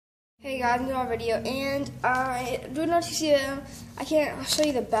Hey guys, I'm doing a video and I do not Tcbm. I'll show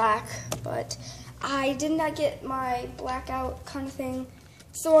you the back, but I did not get my blackout kind of thing,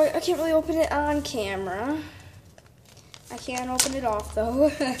 so I can't really open it on camera. I can open it off though,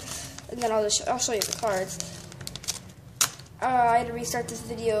 and then I'll show you the cards. I had to restart this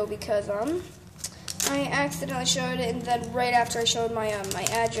video because I accidentally showed it, and then right after I showed my my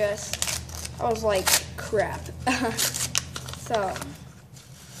address, I was like, crap.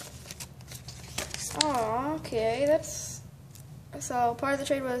 Oh, okay, so part of the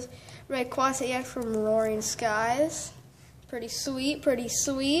trade was Red Quasi EX from Roaring Skies. Pretty sweet, pretty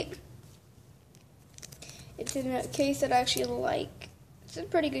sweet. It's in a case that I actually like. It's in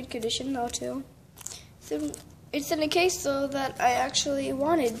pretty good condition though too. It's in a case though that I actually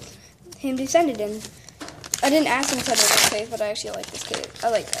wanted him to send it in. I didn't ask him to send it in that case, but I actually like this case. I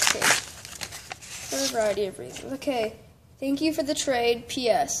like that case. For a variety of reasons. Okay, thank you for the trade,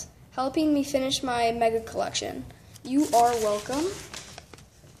 P.S. helping me finish my mega collection. You are welcome.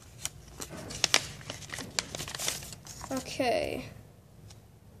 Okay.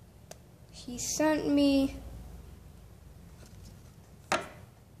 He sent me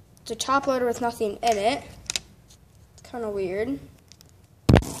the top loader with nothing in it. It's kind of weird.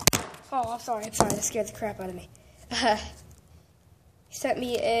 Oh, I'm sorry, that scared the crap out of me. He sent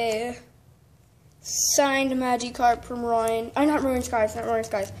me a signed Magikarp from not Roaring Skies.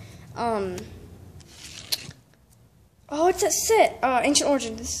 Oh, it's a sit. Ancient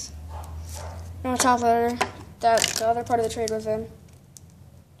Origins. No, top loader. That the other part of the trade was in.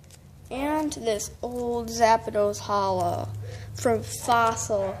 And this old Zapdos Hollow from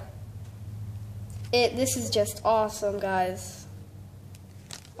Fossil. This is just awesome, guys.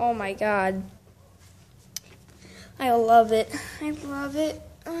 Oh my god. I love it. I love it.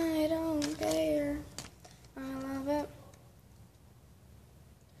 I don't care. I love it.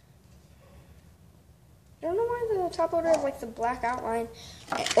 I don't know why the top loader has like the black outline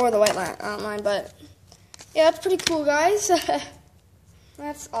or the white outline, but yeah, that's pretty cool, guys.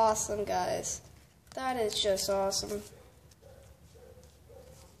 That's awesome, guys. That is just awesome.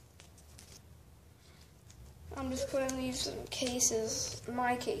 I'm just putting these in cases,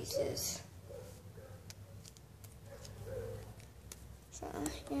 my cases. So,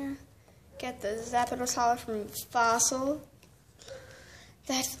 yeah. Get the Zapdos Hollow from Fossil.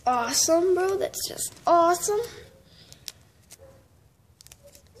 That's awesome, bro. That's just awesome.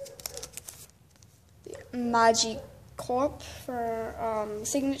 Magikarp for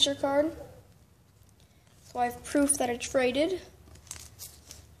signature card. So I have proof that I traded.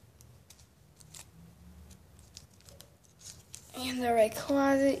 And the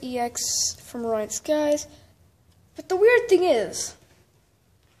Rayquaza EX from Roaring Skies. But the weird thing is,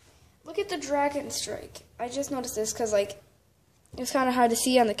 look at the Dragon Strike. I just noticed this because like it's kind of hard to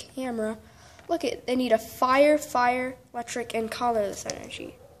see on the camera. Look at, they need a fire, electric, and colorless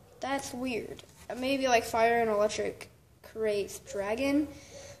energy. That's weird. Maybe like fire and electric creates dragon,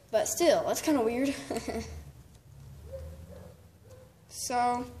 but still, that's kind of weird.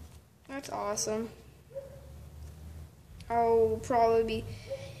 So, that's awesome. I'll probably be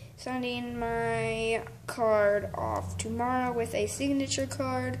sending my card off tomorrow with a signature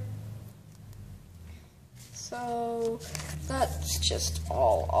card. So, that's just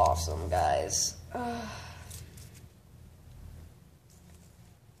all awesome, guys.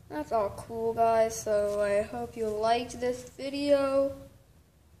 That's all cool, guys. So, I hope you liked this video.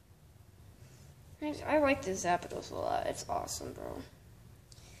 I like this Zapdos a lot. It's awesome, bro.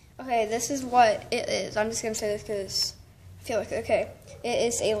 Okay, this is what it is. I'm just going to say this because I feel like, okay. It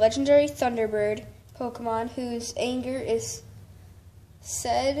is a legendary Thunderbird Pokemon whose anger is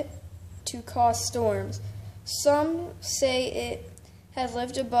said to cause storms. Some say it has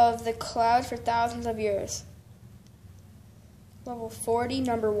lived above the clouds for thousands of years. Level 40,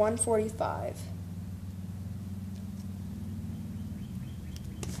 number 145.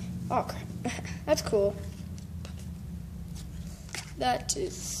 Oh, crap. That's cool. That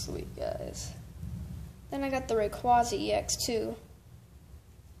is sweet, guys. Then I got the Rayquaza EX too.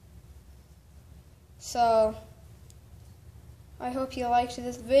 So, I hope you liked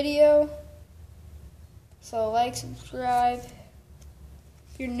this video. So, like, subscribe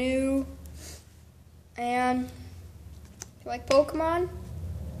if you're new. And if you like Pokemon,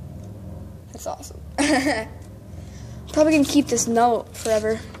 that's awesome. Probably gonna keep this note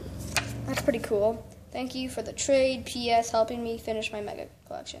forever. That's pretty cool. Thank you for the trade, P.S. helping me finish my mega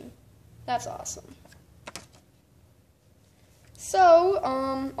collection. That's awesome. So,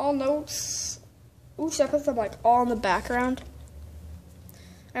 all notes. Ooh, should I put them like all in the background?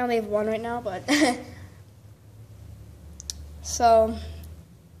 I only have one right now, but so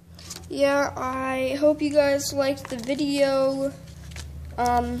yeah, I hope you guys liked the video.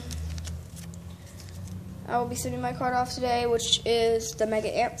 I will be sending my card off today, which is the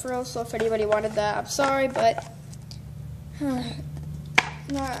Mega Amp Thrill, so if anybody wanted that, I'm sorry, but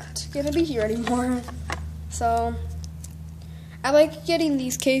not gonna be here anymore. So I like getting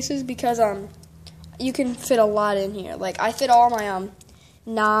these cases because you can fit a lot in here. Like I fit all my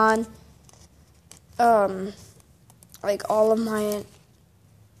like all of my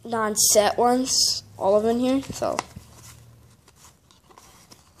non-set ones, all of them here. So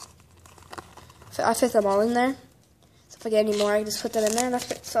I fit them all in there. So if I get any more, I can just put them in there.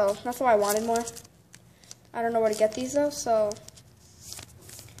 So that's why I wanted more. I don't know where to get these though. So,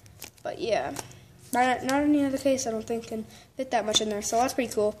 but yeah, not any other case I don't think can fit that much in there. So that's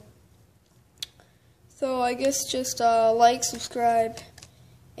pretty cool. So I guess just like, subscribe,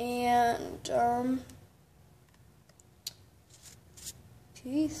 and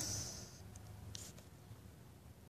peace.